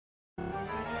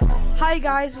Hi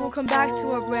guys, welcome back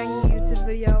to a brand new YouTube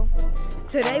video.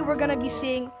 Today we're gonna be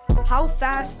seeing how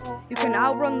fast you can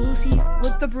outrun Lucy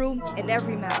with the broom in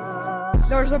every map.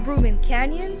 There's a broom in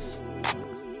canyons,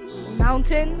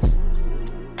 mountains,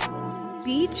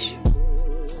 beach,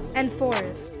 and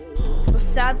forest. But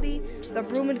sadly, the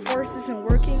broom in forest isn't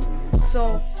working,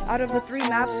 so out of the 3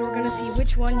 maps, we're gonna see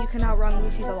which one you can outrun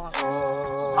Lucy the longest.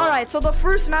 Alright, so the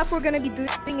first map we're gonna be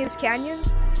doing is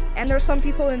canyons, and there's some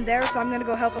people in there, so I'm gonna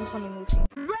go help them summon Lucy.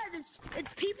 Red,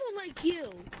 it's people like you.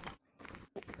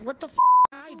 What the f***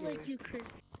 I do? Like you, Chris.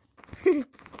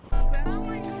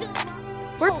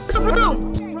 Where's the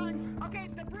broom? Okay,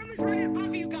 the broom is right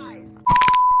above you guys.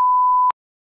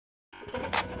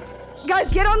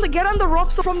 Guys, get on the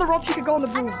rope, so from the rope you can go on the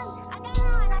broom.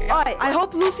 Alright, I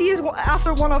hope Lucy is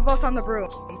after one of us on the broom.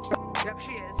 Yep,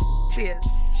 she is. She is.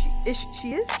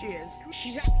 She is? She is.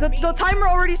 She's The timer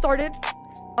already started.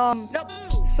 No.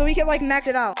 So we can like max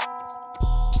it out.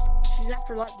 She's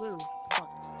after light blue.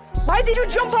 Why did you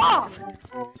jump off?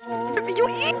 You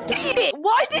idiot!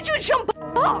 Why did you jump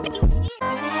off?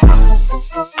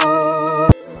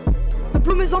 The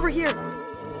broom is over here.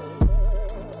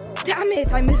 Damn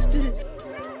it, I missed it.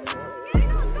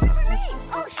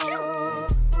 Oh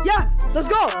shoot! Yeah, let's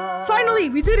go. Finally,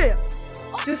 we did it.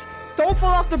 Just don't fall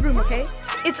off the broom, okay?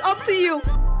 It's up to you.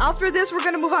 After this, we're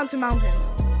gonna move on to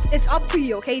mountains. It's up to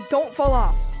you, okay? Don't fall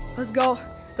off. Let's go.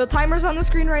 The timer's on the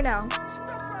screen right now.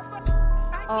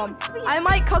 I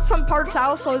might cut some parts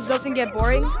out so it doesn't get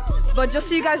boring, but just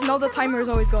so you guys know, the timer is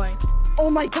always going. Oh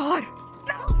my god.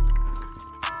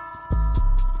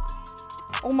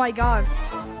 Oh my god.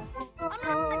 Oh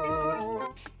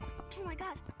my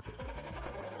god.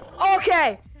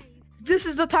 Okay. This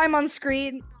is the time on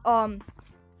screen.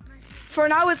 For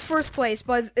now it's first place,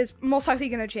 but it's most likely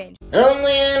gonna change.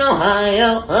 Only in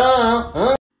Ohio.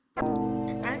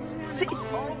 See,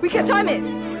 we can time it.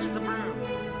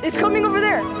 It's coming over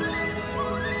there.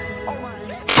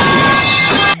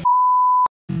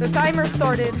 The timer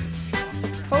started.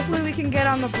 Hopefully we can get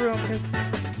on the broom, because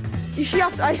is she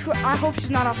after? I hope she's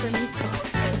not after me.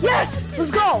 Yes,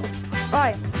 let's go. All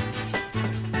right.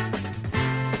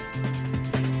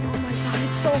 Oh my god,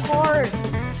 it's so hard.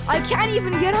 I can't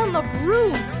even get on the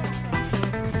broom.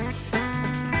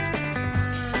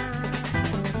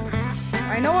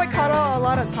 I know I cut out a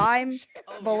lot of time,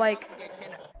 but like.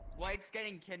 White's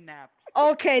getting kidnapped.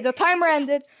 Okay, the timer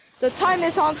ended. The time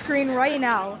is on screen right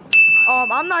now.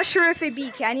 I'm not sure if it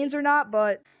beat canyons or not,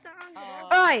 but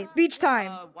alright, beach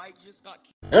time. White just got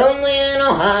Only in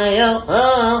Ohio.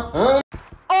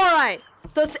 Alright,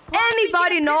 does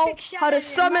anybody know how to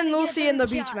summon Lucy in the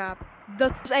beach map?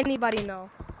 Does anybody know?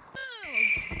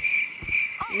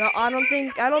 No, I don't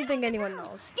think anyone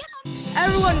knows.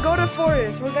 Everyone go to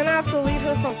forest. We're gonna have to lead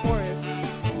her from forest.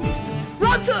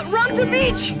 Run to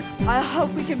beach! I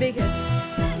hope we can make it.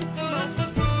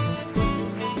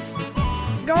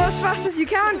 Go as fast as you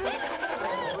can.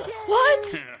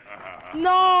 What?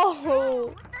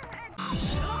 No.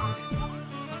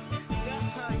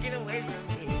 get away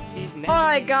from me.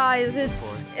 Alright guys,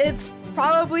 it's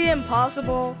probably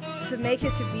impossible to make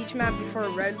it to beach map before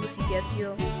Red Lucy gets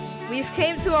you. We've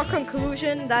came to a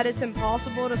conclusion that it's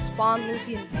impossible to spawn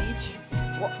Lucy in beach.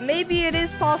 Well, maybe it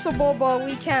is possible, but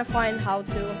we can't find how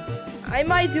to. I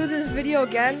might do this video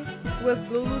again with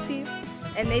Blue Lucy,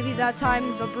 and maybe that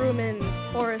time the broom in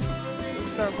forest will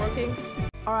start working.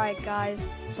 Alright guys,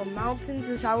 so mountains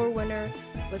is our winner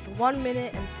with 1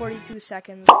 minute and 42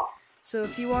 seconds. So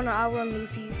if you want to outrun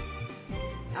Lucy,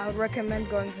 I would recommend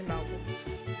going to mountains.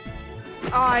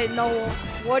 Alright Noel,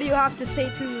 what do you have to say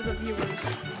to the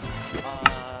viewers?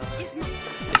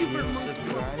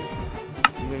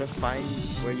 I'm gonna find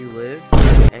where you live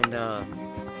and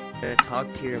gonna talk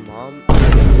to your mom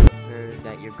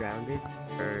that you're grounded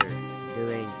for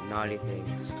doing naughty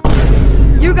things.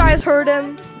 You guys heard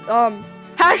him.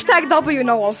 Hashtag W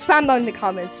Noel. Spam that in the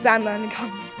comments. Spam that in the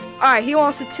comments. Alright, he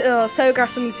wants to say you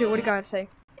guys something too. What do you guys say?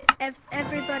 If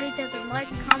everybody doesn't like,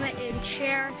 comment, and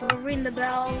share, or ring the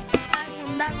bell, you'll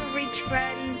never reach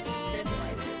friends.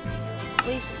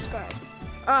 Please subscribe.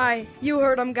 Alright, you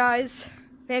heard him guys.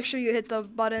 Make sure you hit the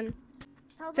button.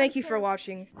 Thank you for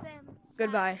watching.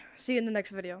 Goodbye. See you in the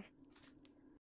next video.